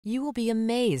You will be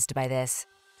amazed by this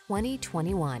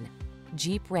 2021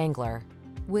 Jeep Wrangler.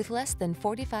 With less than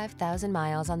 45,000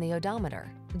 miles on the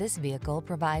odometer, this vehicle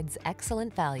provides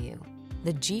excellent value.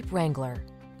 The Jeep Wrangler,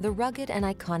 the rugged and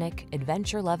iconic,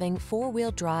 adventure-loving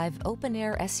four-wheel drive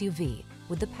open-air SUV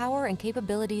with the power and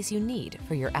capabilities you need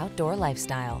for your outdoor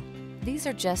lifestyle. These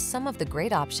are just some of the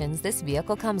great options this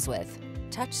vehicle comes with: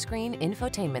 touchscreen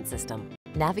infotainment system,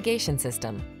 navigation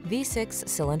system, V6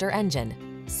 cylinder engine,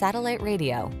 satellite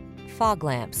radio, fog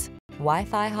lamps,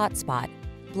 Wi-Fi hotspot,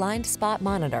 blind spot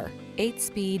monitor,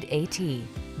 8-speed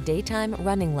AT, daytime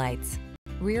running lights,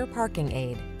 rear parking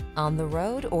aid. On the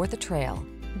road or the trail,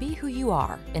 be who you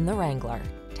are in the Wrangler.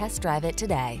 Test drive it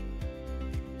today.